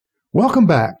Welcome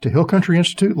back to Hill Country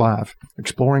Institute Live,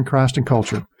 Exploring Christ and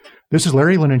Culture. This is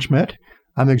Larry Linenschmidt.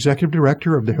 I'm the Executive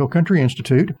Director of the Hill Country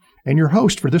Institute and your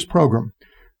host for this program.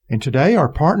 And today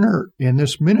our partner in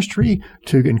this ministry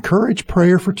to encourage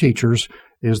prayer for teachers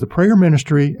is the prayer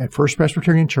ministry at First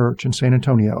Presbyterian Church in San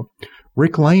Antonio.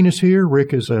 Rick Lane is here.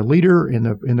 Rick is a leader in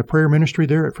the prayer ministry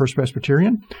there at First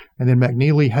Presbyterian. And then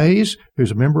McNeely Hayes,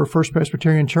 who's a member of First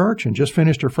Presbyterian Church and just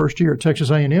finished her first year at Texas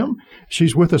A&M.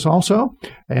 She's with us also.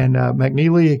 And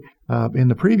McNeely, in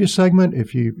the previous segment,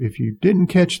 if you didn't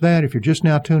catch that, if you're just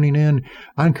now tuning in,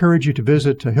 I encourage you to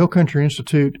visit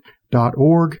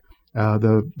hillcountryinstitute.org.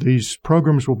 These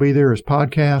programs will be there as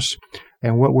podcasts.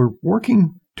 And what we're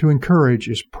working to encourage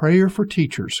is prayer for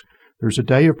teachers. There's a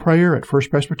day of prayer at First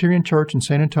Presbyterian Church in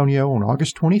San Antonio on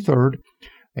August 23rd,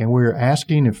 and we're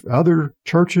asking if other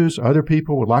churches, other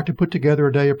people would like to put together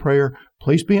a day of prayer,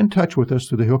 please be in touch with us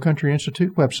through the Hill Country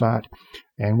Institute website,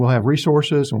 and we'll have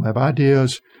resources and we'll have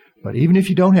ideas. But even if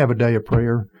you don't have a day of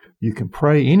prayer, you can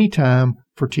pray anytime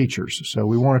for teachers. So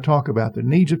we want to talk about the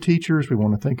needs of teachers. We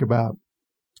want to think about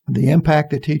the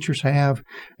impact that teachers have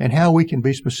and how we can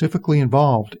be specifically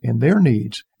involved in their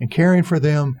needs and caring for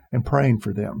them and praying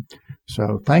for them.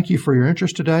 So thank you for your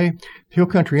interest today. Hill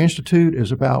Country Institute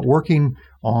is about working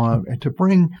on to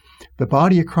bring the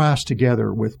body of Christ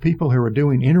together with people who are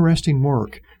doing interesting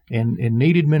work in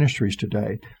needed ministries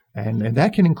today. And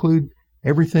that can include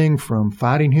everything from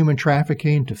fighting human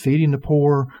trafficking to feeding the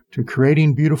poor to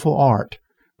creating beautiful art.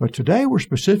 But today we're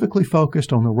specifically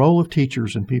focused on the role of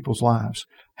teachers in people's lives.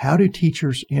 How do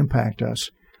teachers impact us?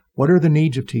 What are the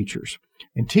needs of teachers?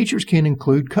 And teachers can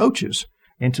include coaches.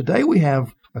 And today we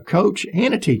have a coach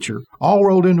and a teacher all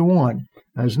rolled into one.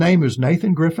 His name is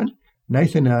Nathan Griffin.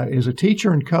 Nathan is a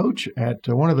teacher and coach at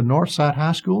one of the Northside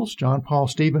High Schools, John Paul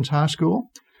Stevens High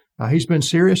School. He's been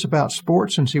serious about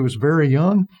sports since he was very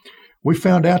young. We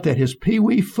found out that his Pee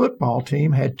Wee football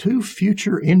team had 2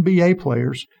 future NBA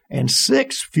players and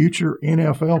 6 future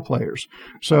NFL players.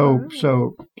 So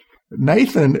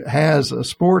Nathan has a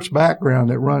sports background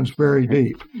that runs very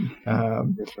deep.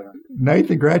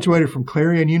 Nathan graduated from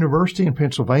Clarion University in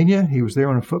Pennsylvania. He was there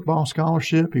on a football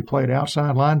scholarship. He played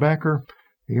outside linebacker.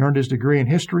 He earned his degree in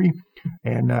history.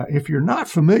 And if you're not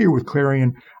familiar with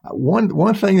Clarion,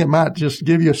 one thing that might just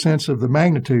give you a sense of the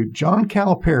magnitude, John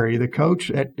Calipari, the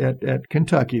coach at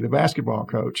Kentucky, the basketball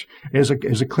coach, is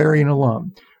a Clarion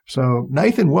alum. So,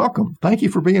 Nathan, welcome. Thank you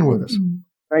for being with us.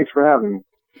 Thanks for having me.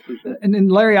 And then,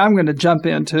 Larry, I'm going to jump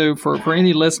in, too, for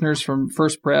any listeners from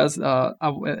First Pres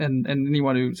and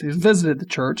anyone who's visited the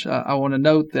church. I want to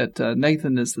note that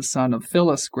Nathan is the son of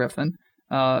Phyllis Griffin,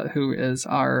 who is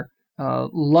our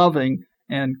loving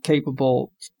and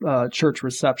capable church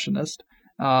receptionist.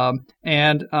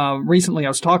 And recently I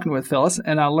was talking with Phyllis,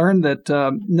 and I learned that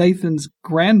Nathan's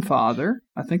grandfather,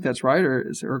 I think that's right,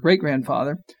 or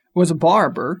great-grandfather, was a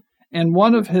barber, and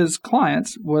one of his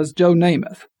clients was Joe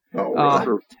Namath.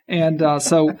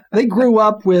 So they grew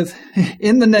up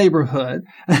in the neighborhood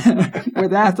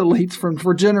with athletes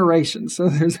for generations. So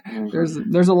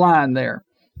there's a line there.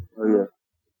 Oh, yeah.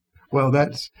 Well,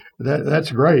 that's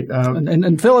great.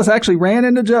 And Phyllis actually ran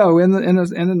into Joe in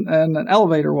an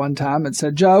elevator one time and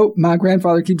said, "Joe, my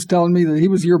grandfather keeps telling me that he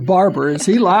was your barber. Is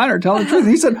he lying or telling the truth?"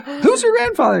 He said, "Who's your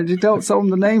grandfather?" And she told him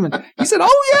the name, and he said,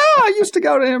 "Oh yeah, I used to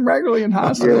go to him regularly in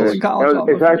high school and college."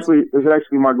 It's actually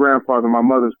my grandfather, my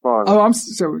mother's father. Oh,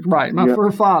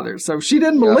 her father. So she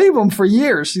didn't believe him for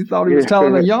years. She thought he was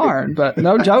telling a yarn, but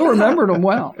no, Joe remembered him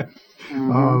well.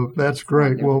 Oh, that's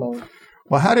great. Well,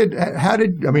 how did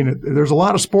there's a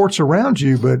lot of sports around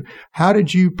you, but how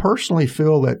did you personally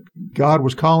feel that God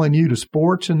was calling you to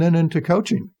sports and then into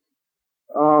coaching?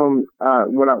 When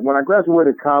I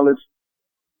graduated college,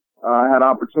 I had an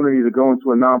opportunity to go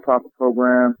into a nonprofit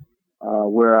program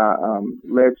where I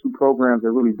led 2 programs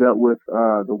that really dealt with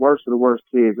the worst of the worst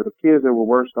kids, or the kids that were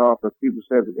worst off, or people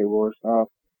said that they were worst off.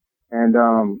 And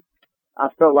I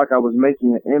felt like I was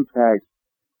making an impact,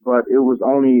 but it was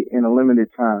only in a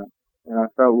limited time. And I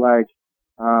felt like,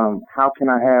 how can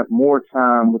I have more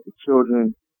time with the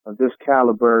children of this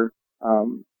caliber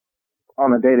on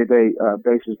a day-to-day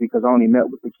basis, because I only met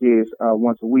with the kids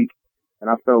once a week. And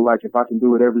I felt like if I can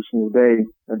do it every single day,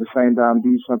 at the same time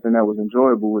do something that was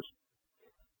enjoyable, which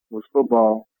was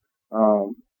football,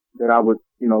 that I would,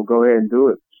 go ahead and do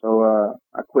it. So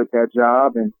I quit that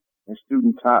job and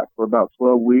student taught for about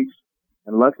 12 weeks.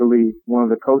 And luckily, one of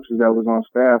the coaches that was on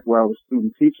staff where I was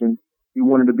student teaching, he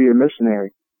wanted to be a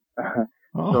missionary.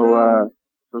 So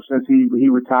since he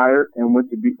retired and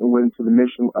went into the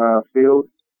mission field,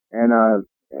 and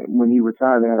when he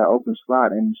retired, they had an open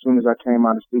slot. And as soon as I came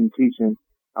out of student teaching,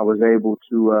 I was able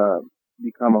to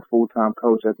become a full-time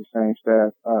coach at the same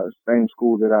same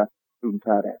school that I student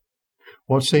taught at.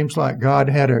 Well, it seems like God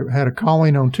had a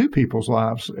calling on two people's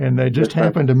lives, and they just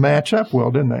happened to match up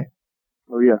well, didn't they?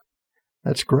 Oh yeah,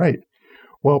 that's great.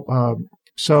 Well,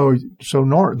 so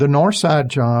the North Side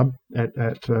job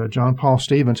at John Paul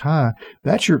Stevens High,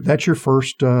 that's your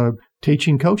first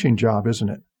teaching coaching job, isn't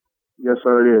it? Yes,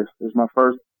 sir, it is. It's my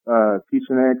first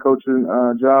teaching and coaching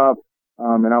job,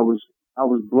 and I was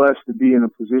blessed to be in a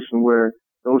position where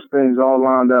those things all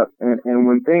lined up, and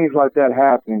when things like that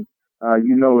happen,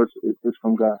 it's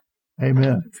from God.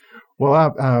 Amen. Well,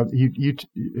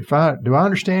 do I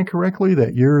understand correctly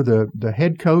that you're the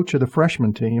head coach of the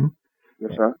freshman team?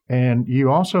 Yes, sir. And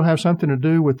you also have something to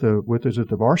do with is it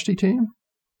the varsity team?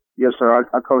 Yes, sir.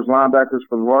 I coach linebackers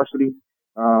for the varsity,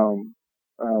 and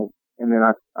then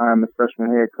I am the freshman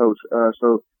head coach.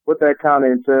 So what that kind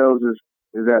of entails is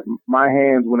that my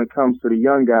hands, when it comes to the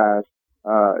young guys,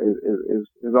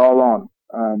 is all on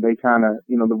them. They kind of,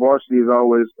 the varsity is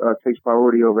always takes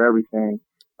priority over everything,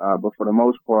 but for the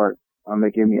most part, they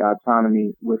give me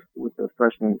autonomy with the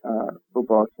freshman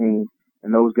football team.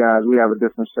 And those guys, we have a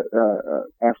different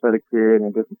athletic period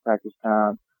and different practice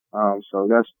time. So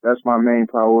that's my main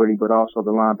priority, but also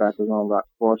the linebackers on the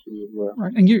varsity as well.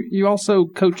 Right. And you also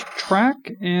coach track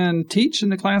and teach in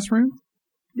the classroom?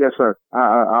 Yes, sir.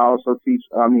 I also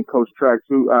coach track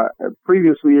too.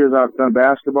 Previous years I've done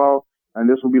basketball, and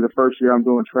this will be the first year I'm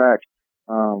doing track.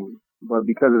 But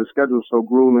because of the schedule is so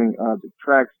grueling, the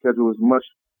track schedule is much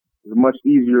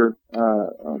easier,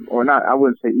 or not, I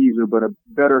wouldn't say easier, but a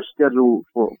better schedule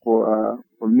for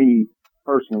me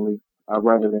personally,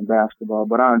 rather than basketball.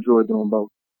 But I enjoy doing both.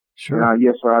 Sure. And,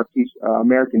 yes, sir. I teach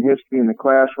American history in the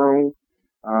classroom,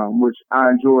 which I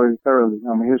enjoy thoroughly.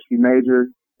 I'm a history major,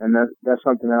 and that's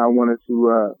something that I wanted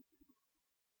to,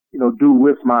 do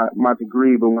with my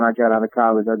degree. But when I got out of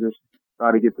college, I just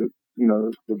tried to get the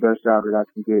best job that I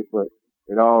can get. But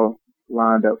it all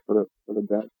lined up for the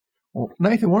best. Well,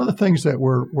 Nathan, one of the things that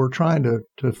we're trying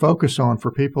to focus on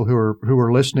for people who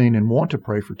are listening and want to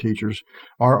pray for teachers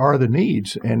are the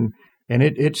needs, and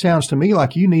it sounds to me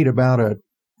like you need about a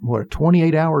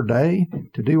 28-hour day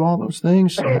to do all those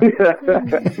things.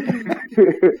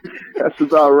 That's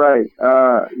about right.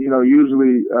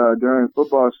 Usually during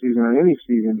football season or any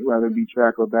season, whether it be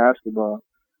track or basketball,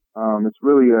 it's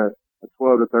really a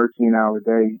 12 to 13-hour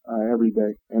day every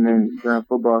day. And then during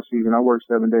football season, I work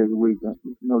 7 days a week,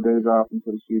 no days off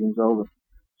until the season's over.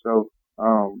 So,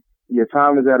 your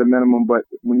time is at a minimum, but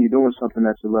when you're doing something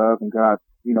that you love and God,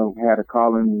 had a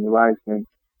calling in your life, then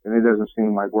it doesn't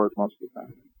seem like work most of the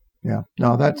time. Yeah.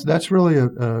 No, that's really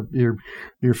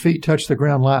your feet touch the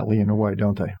ground lightly in a way,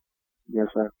 don't they? Yes,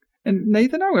 sir. And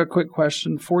Nathan, I have a quick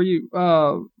question for you.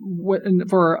 For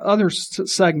our other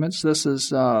segments, this is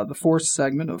the fourth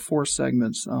segment of four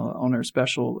segments on our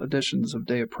special editions of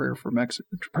Day of Prayer for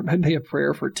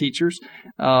Teachers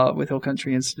with Hill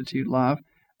Country Institute Live.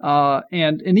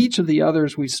 And in each of the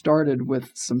others, we started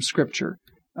with some scripture.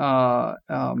 Are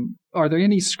there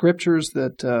any scriptures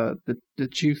that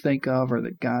you think of or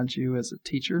that guide you as a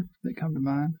teacher that come to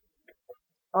mind?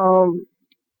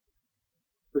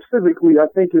 Specifically, I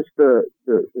think it's the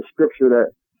scripture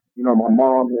that, my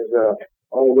mom has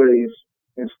always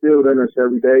instilled in us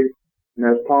every day. And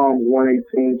that's Psalms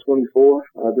 118:24.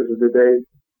 This is the day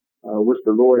which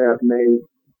the Lord hath made.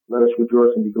 Let us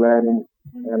rejoice and be glad in it.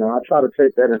 And I try to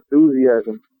take that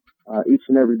enthusiasm each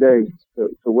and every day to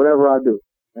whatever I do.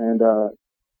 And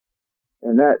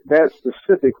that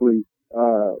specifically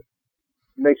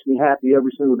makes me happy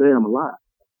every single day I'm alive.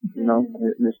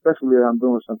 And especially if I'm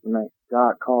doing something that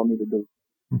God called me to do.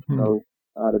 Mm-hmm. So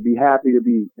to be happy, to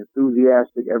be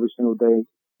enthusiastic every single day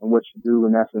in what you do,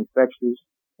 and that's infectious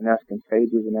and that's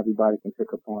contagious, and everybody can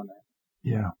pick up on that.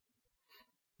 Yeah.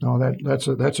 No,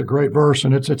 that's a great verse,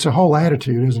 and it's a whole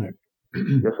attitude, isn't it?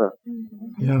 Yes, sir.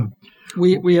 Yeah.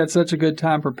 We had such a good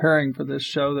time preparing for this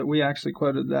show that we actually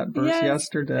quoted that verse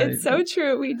yesterday. It's so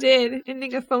true. We did.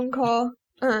 Ending a phone call.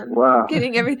 Wow.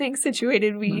 Getting everything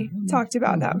situated, we talked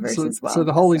about that verse as well. So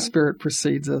the Holy Spirit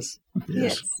precedes us.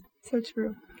 Yes, so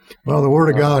true. Well, the Word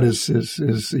of God is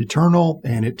eternal,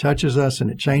 and it touches us, and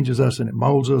it changes us, and it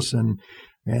molds us, and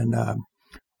a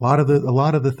lot of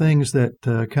the things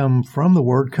that come from the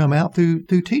Word come out through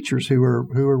teachers who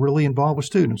are really involved with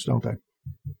students, don't they?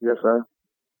 Yes, sir.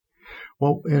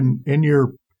 Well, in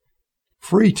your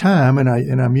free time, and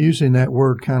I'm using that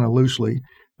word kind of loosely.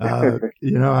 I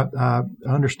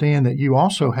understand that you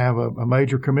also have a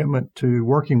major commitment to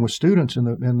working with students in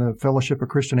the Fellowship of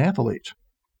Christian Athletes.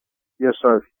 Yes,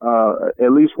 sir.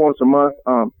 At least once a month.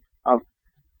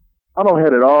 I don't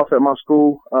head it off at my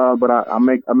school, but I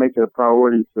make it a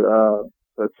priority to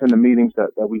attend the meetings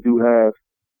that we do have,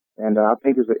 and I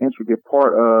think it's an intricate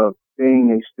part of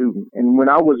being a student. And when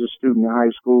I was a student in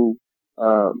high school,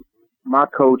 my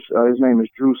coach, his name is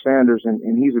Drew Sanders,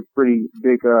 and he's a pretty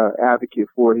big advocate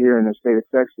for it here in the state of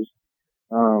Texas.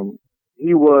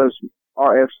 He was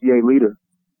our FCA leader,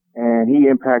 and he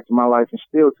impacted my life, and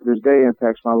still to this day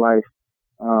impacts my life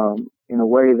in a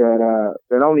way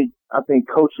that only I think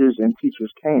coaches and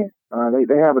teachers can.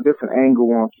 They have a different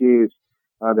angle on kids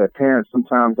that parents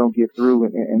sometimes don't get through,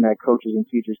 and that coaches and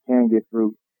teachers can get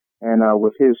through. And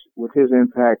with his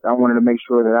impact, I wanted to make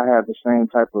sure that I have the same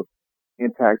type of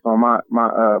impact on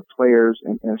my players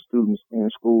and students in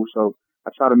school. So I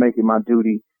try to make it my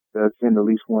duty to attend at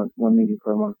least one meeting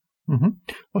per month. Mm-hmm.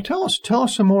 Well, tell us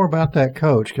some more about that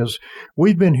coach, because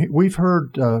we've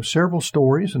heard several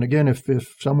stories. And again,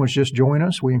 if someone's just joined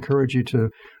us, we encourage you to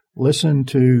listen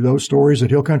to those stories at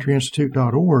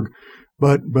hillcountryinstitute.org.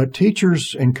 But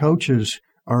teachers and coaches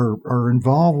are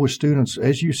involved with students,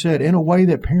 as you said, in a way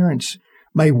that parents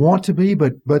may want to be,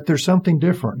 but there's something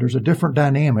different. There's a different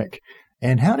dynamic.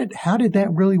 And how did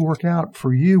that really work out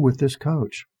for you with this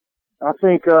coach? I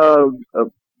think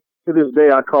to this day,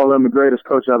 I call him the greatest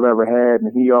coach I've ever had,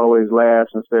 and he always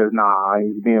laughs and says, "Nah,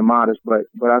 he's being modest." But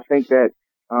I think that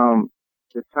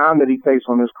the time that he takes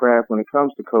on this craft when it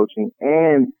comes to coaching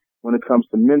and when it comes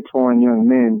to mentoring young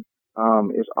men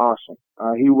is awesome.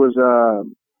 He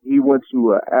went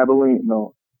to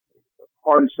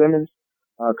Hardin-Simmons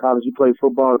college. He played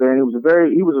football there, and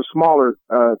he was a smaller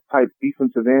type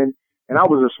defensive end, and I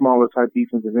was a smaller type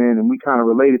defensive end, and we kind of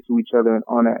related to each other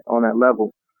on that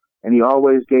level. And he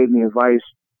always gave me advice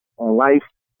on life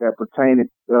that pertained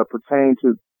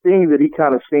to things that he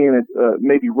kind of seen at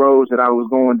maybe roads that I was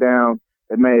going down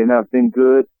that may have not been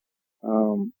good.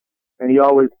 And he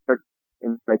always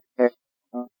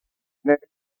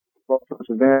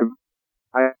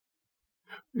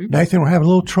Nathan, we're having a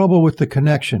little trouble with the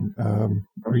connection.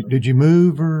 Did you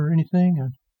move or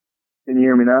anything? Can you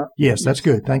hear me now? Yes, that's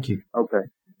good. Thank you. Okay.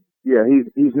 Yeah,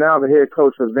 he's now the head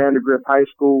coach of Vandergrift High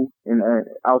School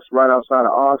right outside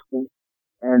of Austin,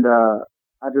 and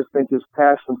I just think his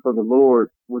passion for the Lord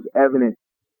was evident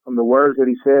from the words that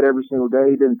he said every single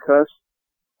day. He didn't cuss.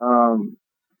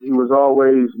 He was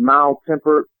always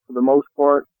mild-tempered for the most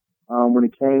part when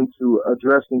it came to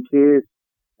addressing kids,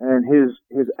 and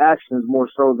his actions more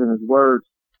so than his words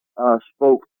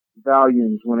spoke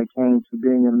volumes when it came to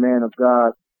being a man of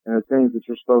God and the things that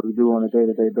you're supposed to do on a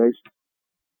day-to-day basis.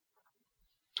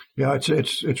 Yeah,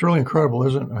 it's really incredible,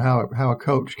 isn't it, how a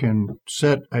coach can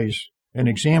set an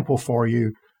example for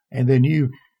you, and then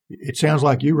it sounds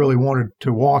like you really wanted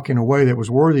to walk in a way that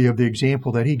was worthy of the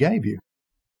example that he gave you.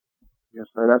 Yes,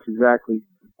 sir. That's exactly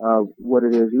what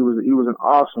it is. He was an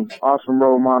awesome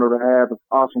role model to have, an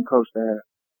awesome coach to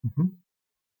have. Mm-hmm.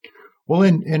 Well,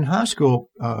 in high school,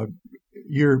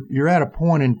 you're at a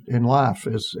point in life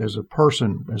as a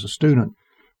person, as a student,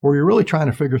 where you're really trying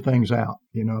to figure things out.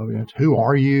 You know, who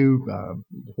are you?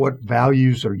 What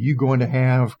values are you going to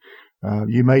have?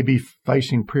 You may be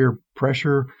facing peer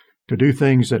pressure to do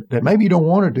things that maybe you don't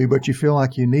want to do, but you feel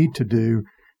like you need to do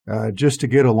just to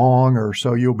get along, or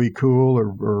so you'll be cool,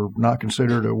 or not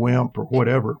considered a wimp, or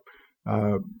whatever.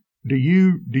 Do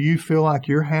you feel like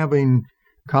you're having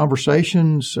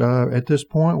conversations at this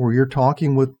point where you're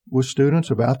talking with students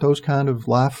about those kind of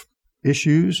life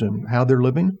issues and how they're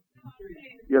living?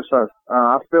 Yes, sir.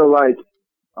 I feel like,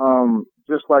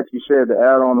 just like you said, to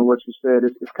add on to what you said,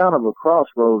 it's kind of a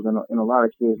crossroads in a lot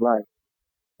of kids' life.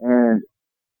 And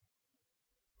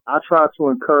I try to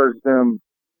encourage them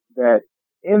that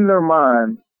in their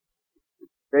mind,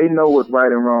 they know what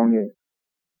right and wrong is.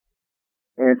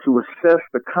 And to assess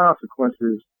the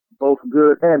consequences, both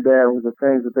good and bad, with the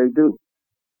things that they do.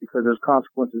 Because there's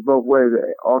consequences both ways.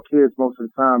 All kids most of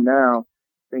the time now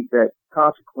think that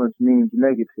consequence means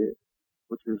negative,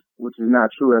 which is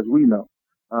not true, as we know.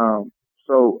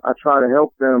 So I try to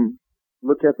help them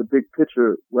look at the big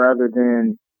picture rather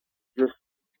than just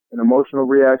an emotional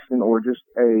reaction or just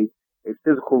a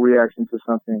physical reaction to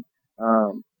something.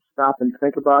 Stop and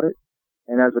think about it.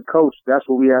 And as a coach, that's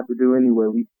what we have to do anyway.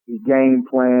 We game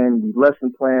plan, we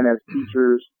lesson plan as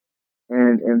teachers,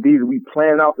 and we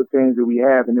plan out the things that we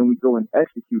have, and then we go and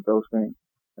execute those things.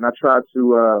 And I try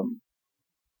to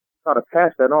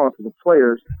pass that on to the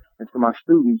players and to my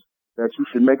students, that you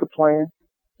should make a plan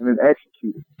and then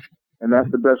execute it. And that's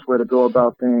the best way to go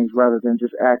about things, rather than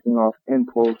just acting off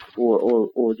impulse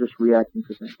or just reacting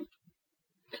to things.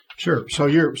 Sure. So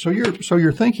you're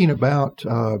thinking about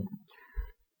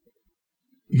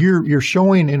you're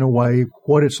showing in a way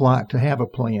what it's like to have a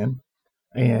plan,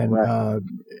 and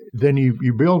then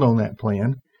you build on that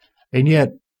plan, and yet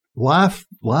life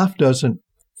doesn't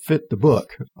fit the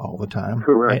book all the time.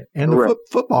 Correct. And the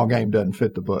football game doesn't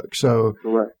fit the book. So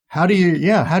correct. How do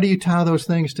you tie those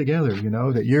things together? You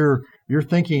know, that you're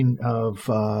thinking of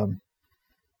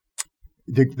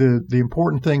the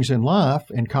important things in life,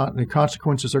 and the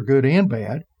consequences are good and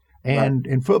bad. And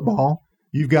in football,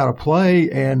 you've got to play,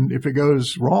 and if it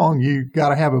goes wrong, you've got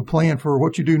to have a plan for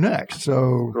what you do next.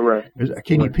 So,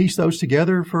 can you piece those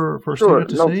together for a student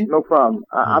to see? No problem.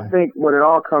 I think what it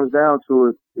all comes down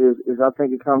to is I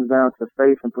think it comes down to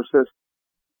faith and persistence.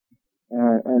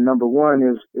 And number one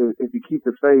is if you keep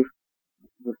the faith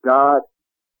with God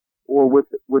or with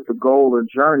the goal or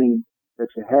journey that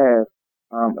you have,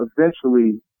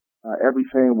 eventually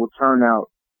everything will turn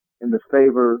out in the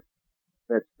favor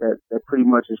that pretty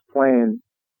much is planned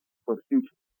for the future.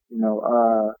 You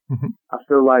know, I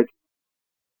feel like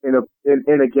in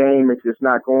a game, if it's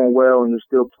not going well and you're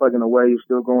still plugging away, you're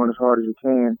still going as hard as you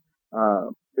can,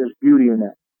 there's beauty in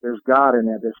that. There's God in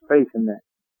that. There's faith in that.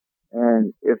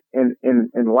 And if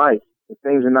in life, if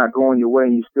things are not going your way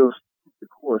and you still stick the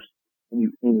course and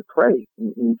you pray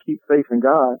and you keep faith in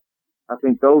God, I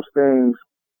think those things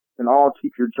can all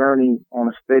keep your journey on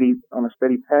a steady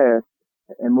path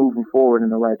and moving forward in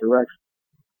the right direction.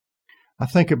 I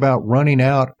think about running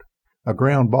out a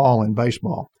ground ball in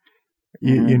baseball.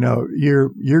 You know,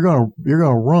 you're going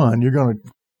to run. You're going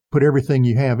to put everything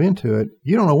you have into it.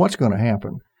 You don't know what's going to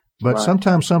happen, but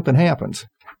sometimes something happens.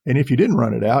 And if you didn't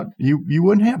run it out, you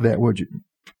wouldn't have that, would you?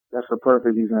 That's a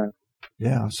perfect example.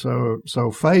 Yeah.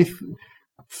 So faith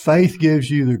gives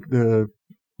you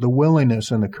the willingness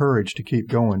and the courage to keep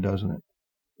going, doesn't it?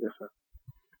 Yes, sir.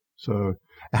 So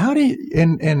how do you,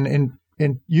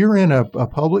 and you're in a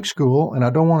public school, and I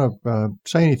don't want to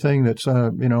say anything that's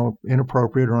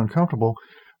inappropriate or uncomfortable,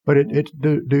 but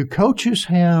do coaches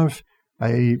have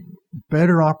a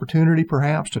better opportunity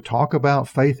perhaps to talk about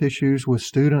faith issues with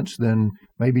students than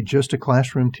maybe just a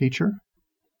classroom teacher?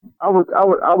 I would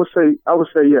say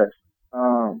yes.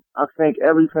 I think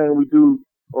everything we do,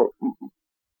 or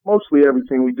mostly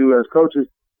everything we do as coaches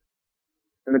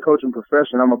in the coaching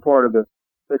profession, I'm a part of the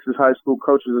Texas High School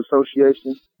Coaches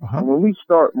Association. And when we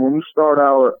start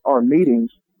our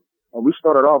meetings, we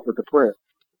started off with the prayer,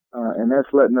 and that's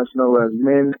letting us know as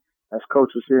men, as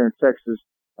coaches here in Texas,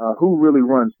 who really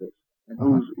runs this and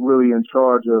who's really in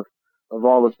charge of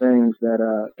all the things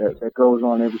that goes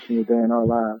on every single day in our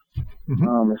lives.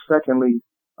 And secondly,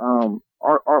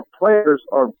 our players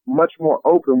are much more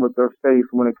open with their faith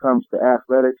when it comes to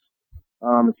athletics.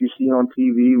 If you see on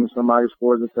TV when somebody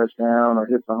scores a touchdown or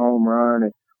hits a home run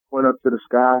and point up to the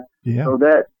sky, so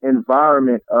that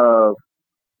environment of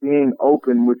being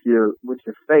open with your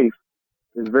faith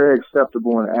is very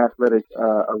acceptable in an athletic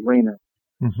arena.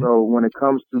 So when it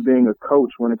comes to being a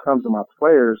coach, when it comes to my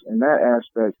players, in that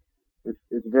aspect,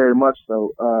 it's very much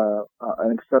so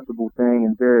an acceptable thing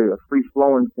and very a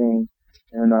free-flowing thing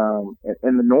and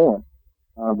in the norm.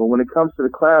 But when it comes to the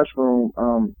classroom,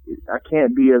 I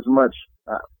can't be as much.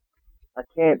 I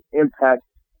can't impact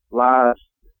lives,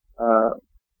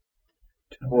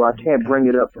 or I can't bring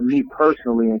it up for me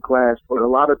personally in class. But a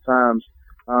lot of times,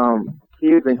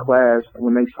 kids in class,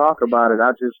 when they talk about it,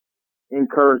 I just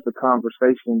encourage the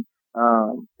conversation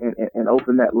and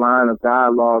open that line of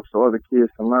dialogue so other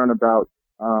kids can learn about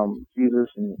Jesus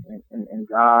and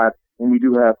God. And we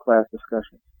do have class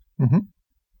discussions.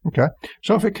 Okay.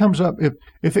 So if it comes up,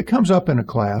 if it comes up in a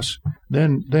class,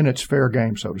 then it's fair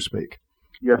game, so to speak.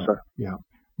 Yes, sir. Yeah.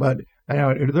 But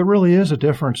there really is a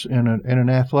difference in an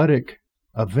athletic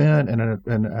event and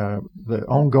the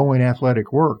ongoing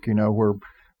athletic work,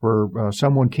 where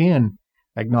someone can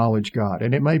acknowledge God.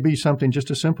 And it may be something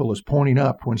just as simple as pointing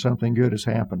up when something good has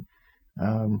happened.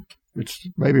 It's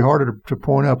maybe harder to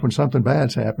point up when something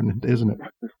bad's happened, isn't it?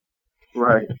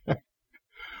 Right.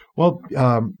 Well,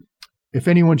 if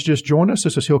anyone's just joined us,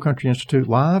 this is Hill Country Institute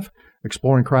Live,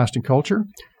 Exploring Christ and Culture.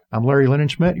 I'm Larry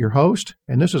Linenschmidt, your host,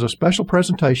 and this is a special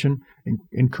presentation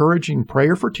encouraging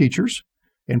prayer for teachers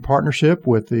in partnership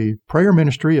with the prayer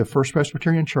ministry of First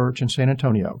Presbyterian Church in San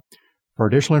Antonio. For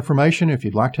additional information, if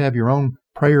you'd like to have your own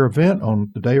prayer event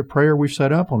on the day of prayer we've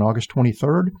set up on August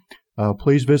 23rd,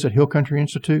 please visit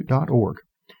hillcountryinstitute.org.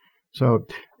 So,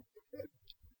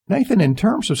 Nathan, in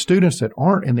terms of students that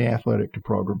aren't in the athletic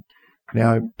program,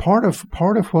 now part of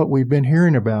what we've been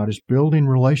hearing about is building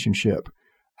relationship.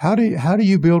 How do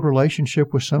you build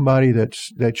relationship with somebody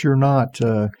that you're not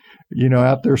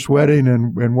out there sweating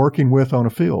and working with on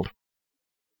a field?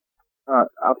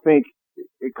 I think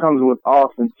it comes with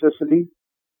authenticity,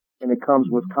 and it comes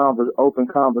with open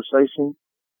conversation,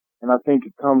 and I think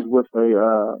it comes with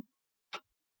a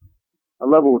a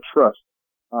level of trust.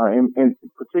 And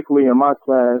particularly in my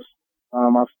class,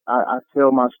 I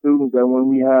tell my students that when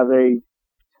we have a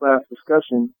class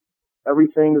discussion,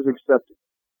 everything is accepted.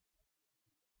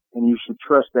 And you should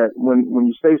trust that when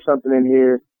you say something in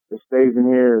here, it stays in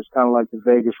here. It's kind of like the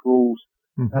Vegas rules.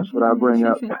 That's what I bring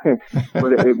up.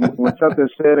 But when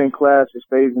something's said in class, it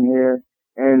stays in here.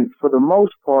 And for the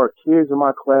most part, kids in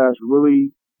my class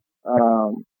really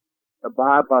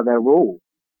abide by that rule.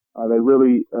 They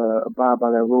really abide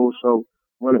by that rule. So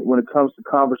when it comes to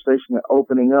conversation and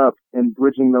opening up and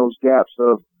bridging those gaps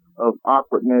of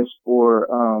awkwardness or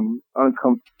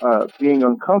being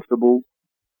uncomfortable,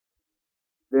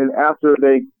 then after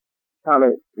they kind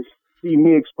of see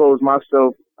me expose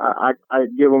myself, I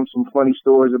give them some funny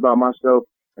stories about myself,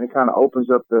 and it kind of opens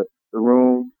up the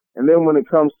room. And then when it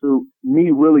comes to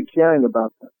me really caring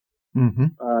about them,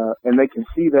 and they can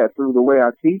see that through the way I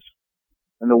teach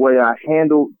and the way I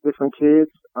handle different kids,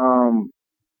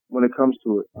 when it comes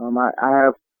to it. I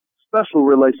have special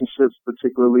relationships,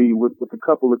 particularly with a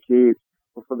couple of kids,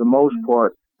 but for the most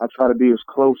part, I try to be as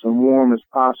close and warm as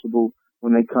possible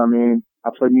when they come in. I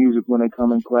play music when they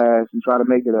come in class and try to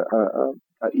make it a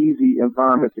easy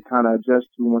environment to kind of adjust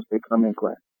to once they come in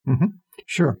class.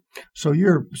 Sure. So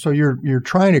you're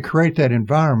trying to create that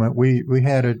environment. We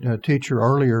had a teacher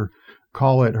earlier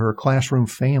call it her classroom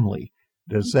family.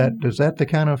 Does that the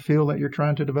kind of feel that you're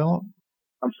trying to develop?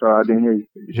 I'm sorry, I didn't hear you.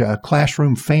 Yeah,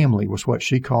 classroom family was what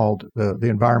she called the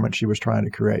environment she was trying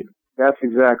to create. That's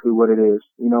exactly what it is.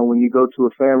 You know, when you go to a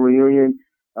family reunion,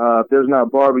 if there's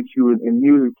not barbecue and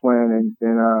music playing,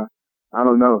 then I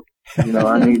don't know. You know,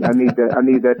 I need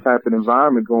that type of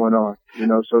environment going on. You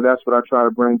know, so that's what I try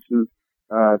to bring to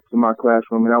my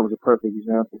classroom, and that was a perfect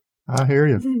example. I hear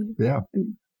you. Yeah.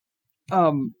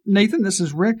 Nathan, this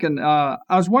is Rick, and I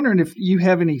was wondering if you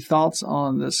have any thoughts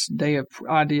on this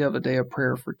idea of a day of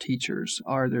prayer for teachers.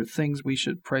 Are there things we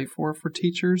should pray for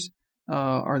teachers?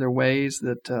 Are there ways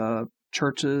that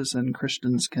churches and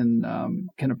Christians can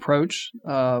approach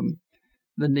the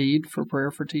need for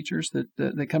prayer for teachers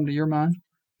that come to your mind?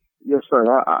 Yes, sir.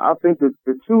 I think that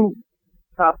the two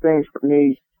top things for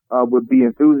me would be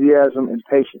enthusiasm and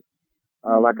patience.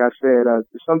 Like I said,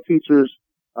 some teachers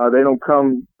they don't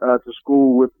come to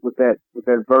school with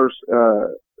that verse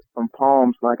from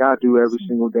Psalms like I do every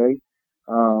single day.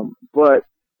 But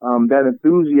that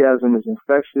enthusiasm is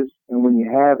infectious, and when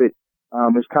you have it,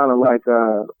 it's kind of like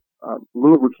a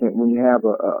lubricant when you have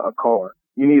a car.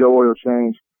 You need an oil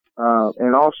change,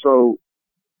 and also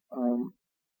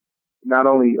not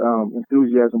only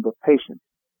enthusiasm but patience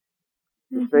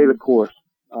to stay the course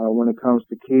when it comes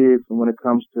to kids and when it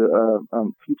comes to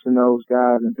teaching those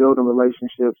guys and building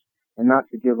relationships, and not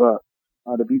to give up,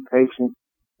 to be patient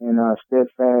and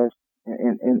steadfast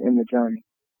in the journey.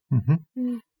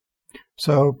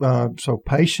 So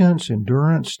patience,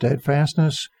 endurance,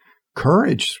 steadfastness,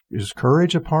 courage. Is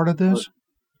courage a part of this?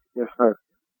 Yes, sir.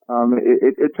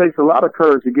 It takes a lot of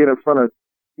courage to get in front of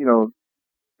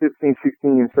 15, 16,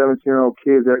 and 17-year-old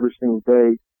kids every single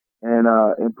day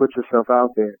and put yourself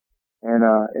out there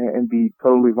and be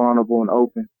totally vulnerable and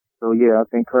open. So yeah, I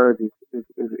think courage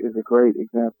is a great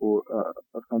example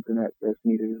of something that's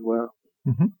needed as well.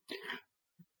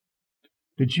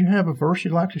 Did you have a verse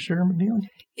you'd like to share, McNeil?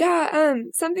 Yeah,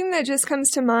 something that just comes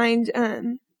to mind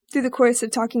through the course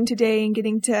of talking today and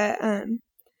getting to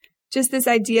just this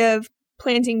idea of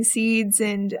planting seeds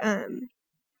and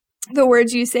the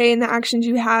words you say and the actions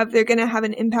you have, they're going to have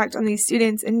an impact on these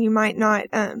students, and you might not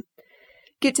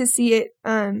get to see it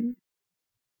come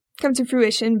to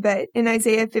fruition. But in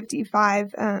Isaiah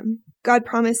 55, God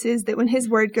promises that when his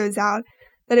word goes out,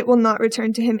 that it will not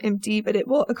return to him empty, but it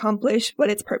will accomplish what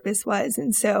its purpose was.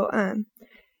 And so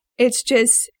it's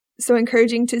just so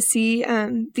encouraging to see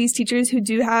these teachers who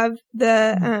do have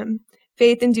the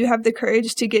faith and do have the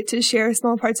courage to get to share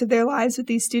small parts of their lives with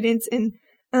these students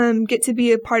and get to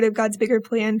be a part of God's bigger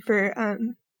plan for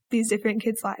these different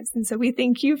kids' lives. And so we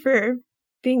thank you for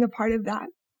being a part of that.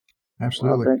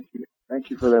 Absolutely. Well, thank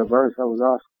you for that verse. That was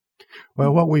awesome.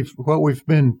 Well, what we've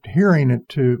been hearing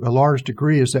to a large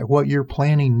degree is that what you're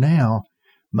planning now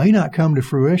may not come to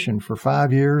fruition for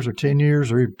 5 years or 10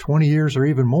 years or 20 years or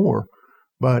even more,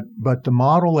 but the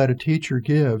model that a teacher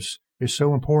gives is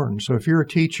so important. So if you're a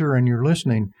teacher and you're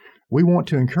listening, we want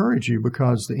to encourage you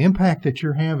because the impact that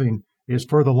you're having is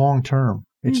for the long term.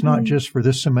 It's not just for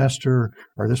this semester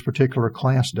or this particular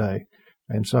class day.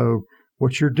 And so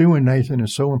what you're doing, Nathan,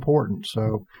 is so important.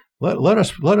 So let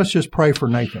us just pray for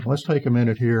Nathan. Let's take a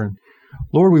minute here. And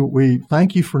Lord, we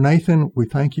thank you for Nathan. We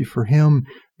thank you for him.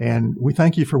 And we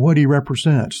thank you for what he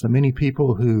represents, the many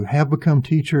people who have become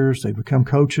teachers, they've become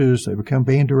coaches, they've become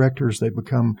band directors, they've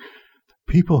become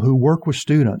people who work with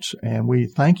students, and we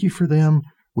thank you for them.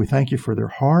 We thank you for their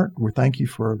heart. We thank you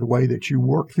for the way that you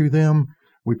work through them.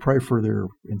 We pray for their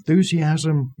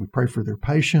enthusiasm. We pray for their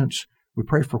patience. We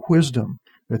pray for wisdom,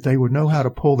 that they would know how to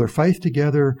pull their faith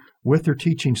together with their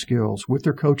teaching skills, with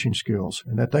their coaching skills,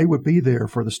 and that they would be there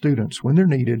for the students when they're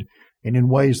needed and in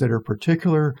ways that are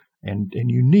particular and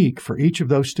unique for each of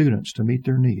those students to meet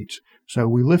their needs. So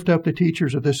we lift up the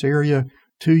teachers of this area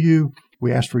to you.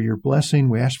 We ask for your blessing.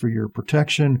 We ask for your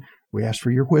protection. We ask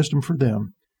for your wisdom for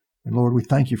them. And Lord, we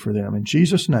thank you for them in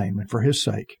Jesus' name and for his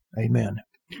sake. Amen.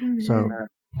 So,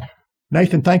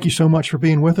 Nathan, thank you so much for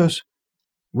being with us.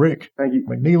 Rick, thank you,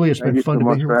 McNeely, it's been fun to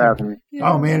be here with you.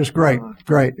 Yeah. Oh man, it's great,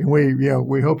 great, and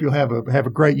we hope you'll have a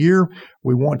great year.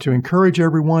 We want to encourage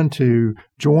everyone to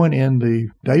join in the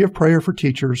Day of Prayer for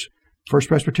Teachers, First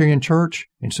Presbyterian Church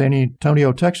in San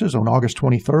Antonio, Texas, on August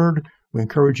 23rd. We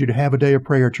encourage you to have a day of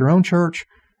prayer at your own church,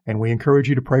 and we encourage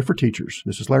you to pray for teachers.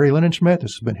 This is Larry Lennon-Schmidt.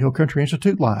 This has been Hill Country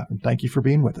Institute Live, and thank you for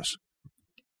being with us.